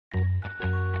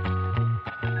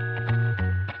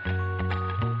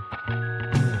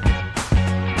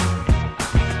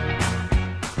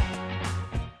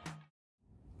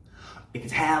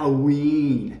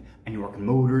Halloween and you're working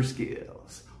motor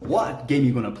skills. What game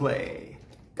you gonna play?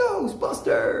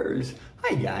 Ghostbusters!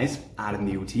 Hi guys, Adam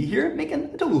the OT here, making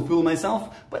a total fool of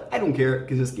myself, but I don't care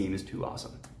because this game is too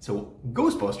awesome. So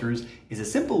Ghostbusters is a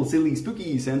simple, silly,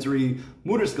 spooky, sensory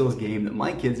motor skills game that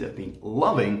my kids have been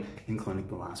loving in clinic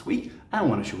the last week. I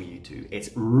want to show you too. It's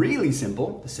really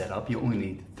simple to set up. You only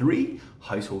need 3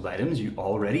 household items you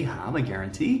already have, I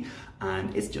guarantee,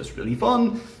 and it's just really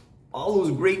fun. All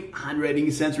those great handwriting,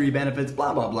 sensory benefits,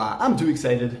 blah, blah, blah. I'm too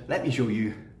excited. Let me show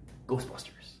you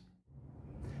Ghostbusters.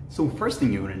 So first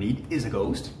thing you're gonna need is a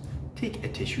ghost. Take a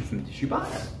tissue from a tissue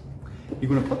box. You're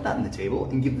gonna put that on the table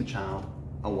and give the child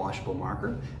a washable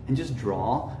marker and just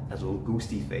draw a little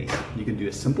ghosty face. You can do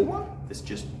a simple one that's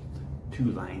just 2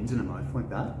 lines in a mouth like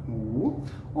that. Ooh.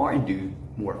 Or do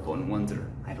more fun ones that are,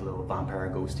 I have a little vampire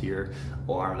ghost here,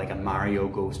 or like a Mario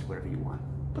ghost, whatever you want.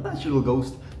 But that's your little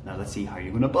ghost. Now let's see how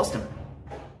you're gonna bust him.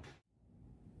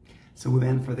 So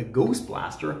then for the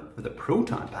Ghostbuster, for the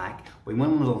Proton pack, we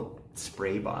want a little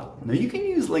spray bottle. Now you can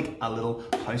use like a little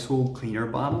household cleaner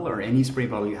bottle or any spray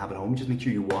bottle you have at home. Just make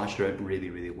sure you wash it out really,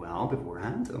 really well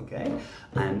beforehand, okay?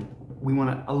 And we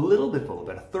want it a little bit full,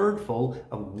 about 1/3 full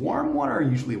of warm water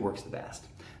usually works the best.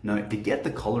 Now to get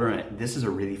the color in it, this is a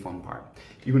really fun part.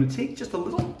 You're gonna take just a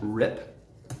little rip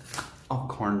of a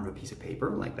corner of a piece of paper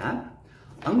like that.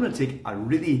 I'm gonna take a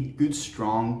really good,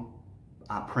 strong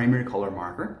primary color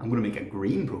marker. I'm gonna make a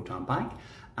green Proton pack.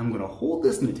 I'm gonna hold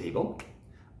this on the table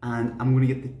and I'm gonna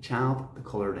get the child to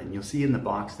color it in. You'll see in the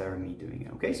box there me doing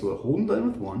it, okay? So we're holding down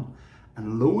with one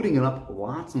and loading it up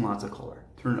lots and lots of color.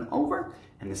 Turn it over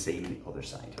and the same on the other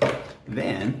side.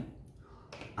 Then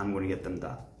I'm gonna get them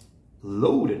to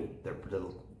load it, their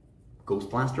little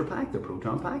Ghostbuster pack, their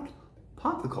Proton pack,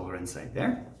 pop the color inside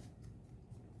there,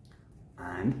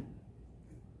 and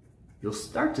you'll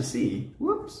start to see,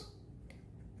 whoops,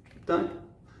 done.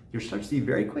 You'll start to see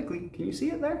very quickly, can you see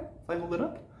it there? If I hold it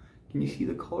up, can you see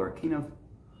the color kind of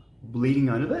bleeding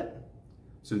out of it?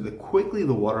 So quickly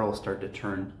the water will start to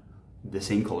turn the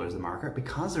same color as the marker.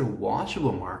 Because they're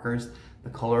washable markers,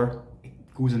 the color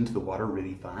goes into the water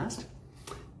really fast.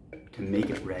 To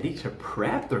make it ready to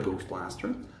prep their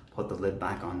Ghostbuster, put the lid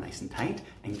back on nice and tight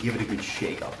and give it a good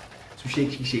shake up. So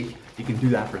shake, shake, shake. You can do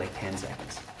that for like 10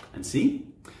 seconds. And see?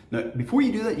 Now, before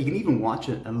you do that, you can even watch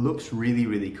it. It looks really,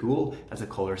 really cool as the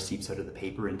color seeps out of the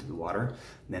paper into the water.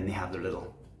 And then they have their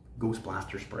little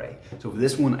Ghostbuster spray. So for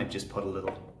this one, I've just put a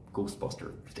little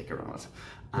Ghostbuster sticker on it.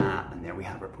 And there we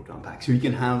have our Proton pack. So you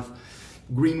can have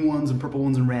green ones and purple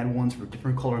ones and red ones for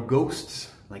different color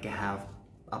ghosts. Like I have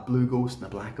a blue ghost and a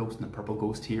black ghost and a purple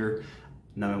ghost here.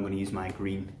 Now I'm going to use my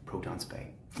green Proton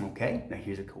spray. Okay, now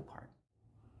here's a cool part.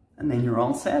 And then you're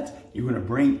all set. You're going to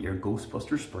bring your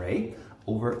Ghostbuster spray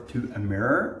over to a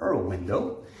mirror or a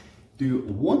window. Do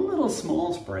one little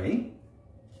small spray,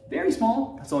 very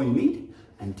small, that's all you need,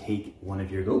 and take one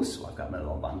of your ghosts. So I've got my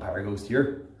little vampire ghost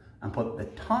here, and put the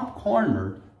top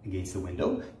corner against the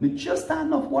window. Now just that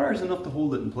enough water is enough to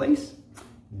hold it in place.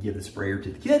 Give the sprayer to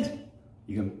the kid.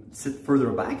 You can sit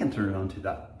further back and turn it onto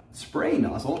that spray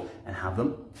nozzle and have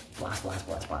them blast, blast,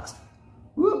 blast, blast.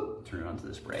 Whoop, turn it onto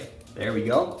the spray. There we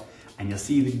go. And you'll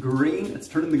see the green, it's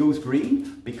turning the ghost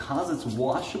green because it's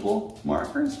washable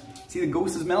markers. See the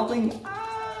ghost is melting?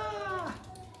 Ah!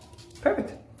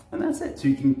 Perfect. And that's it. So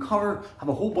you can have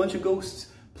a whole bunch of ghosts,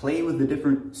 play with the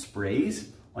different sprays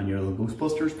on your little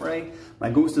Ghostbuster spray. My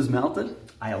ghost is melted.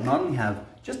 I'll not only have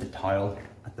just a towel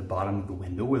at the bottom of the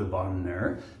window or the bottom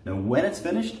mirror. Now when it's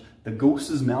finished, the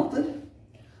ghost is melted.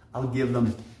 I'll give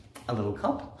them a little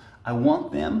cup. I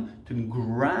want them to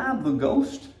grab the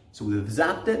ghost. So they've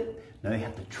zapped it. Now they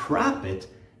have to trap it,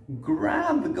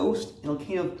 grab the ghost.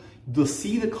 They'll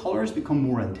see the colors become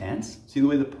more intense. See the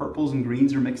way the purples and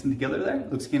greens are mixing together there?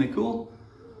 Looks kind of cool.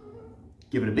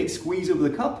 Give it a big squeeze over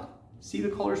the cup. See the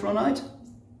colors run out?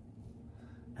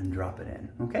 And drop it in,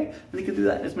 okay? And they can do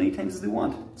that as many times as they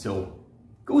want. So,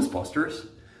 Ghostbusters,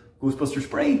 Ghostbuster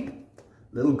spray,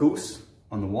 little ghosts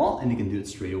on the wall, and you can do it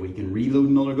straight away. You can reload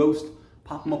another ghost,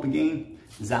 pop them up again,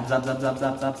 zap, zap, zap, zap,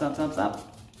 zap, zap, zap, zap, zap.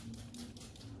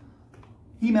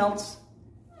 He melts,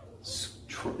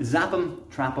 zap him,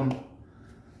 trap him,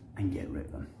 and get rid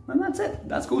of him. And that's it.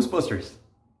 That's Ghostbusters.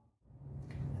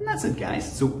 And that's it,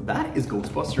 guys. So that is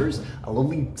Ghostbusters. A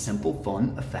lovely, simple,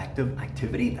 fun, effective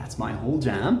activity. That's my whole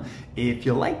jam. If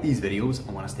you like these videos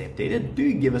and want to stay updated,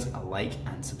 do give us a like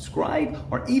and subscribe.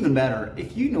 Or even better,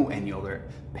 if you know any other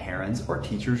parents or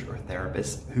teachers or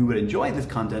therapists who would enjoy this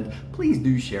content, please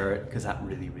do share it because that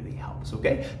really, really helps,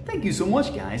 okay? Thank you so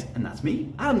much, guys. And that's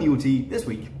me, Adam the OT, this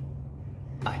week.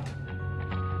 Out.